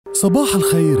صباح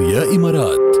الخير يا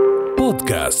إمارات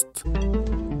بودكاست.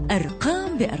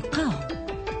 أرقام بأرقام.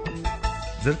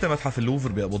 زرت متحف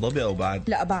اللوڤر بأبو ظبي أو بعد؟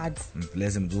 لا بعد.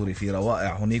 لازم تزوري، فيه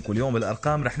روائع هناك. واليوم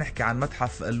بالأرقام رح نحكي عن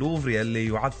متحف اللوڤر يلي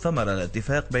يعد ثمرة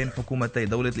لاتفاق بين حكومتي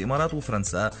دولة الإمارات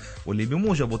وفرنسا، واللي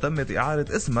بموجبه تمت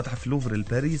إعارة اسم متحف اللوڤر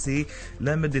الباريسي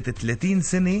لمدة 30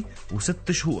 سنة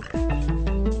و6 شهور.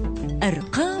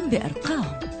 أرقام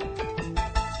بأرقام.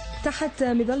 تحت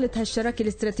مظلة هالشراكة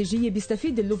الاستراتيجية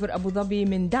بيستفيد اللوڤر أبو ظبي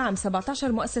من دعم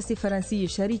 17 مؤسسة فرنسية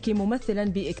شريكة، ممثلا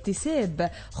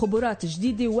باكتساب خبرات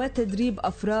جديدة وتدريب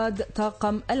أفراد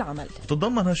طاقم العمل.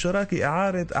 تتضمن هالشراكة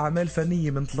إعارة أعمال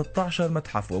فنية من 13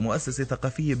 متحف ومؤسسة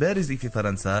ثقافية بارزة في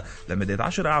فرنسا لمدة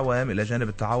 10 أعوام، إلى جانب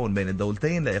التعاون بين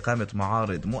الدولتين لإقامة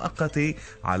معارض مؤقتة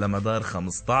على مدار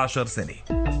 15 سنة.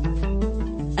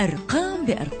 أرقام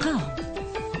بأرقام.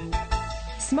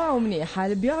 اسمعوا منيح،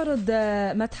 بيعرض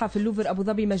متحف اللوڤر أبو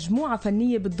ظبي مجموعة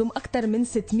فنية بتضم أكثر من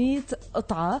 600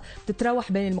 قطعة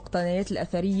بتتراوح بين المقتنيات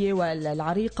الأثرية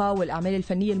والعريقة والأعمال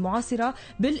الفنية المعاصرة،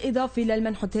 بالإضافة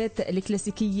للمنحوتات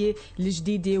الكلاسيكية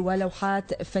الجديدة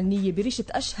ولوحات فنية بريشة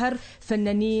أشهر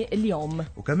فناني اليوم.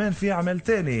 وكمان في أعمال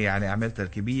تانية، يعني أعمال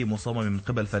تركيبية مصممة من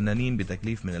قبل فنانين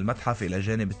بتكليف من المتحف، إلى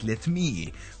جانب 300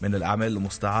 من الأعمال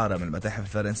المستعارة من المتاحف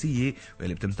الفرنسية،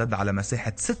 واللي بتمتد على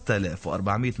مساحة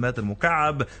 6400 متر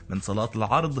مكعب من صالات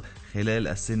العرض خلال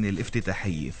السنة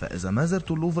الافتتاحية. فإذا ما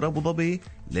زرتوا اللوڤر أبو ظبي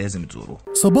لازم تزوروا.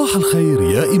 صباح الخير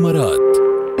يا إمارات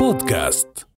بودكاست.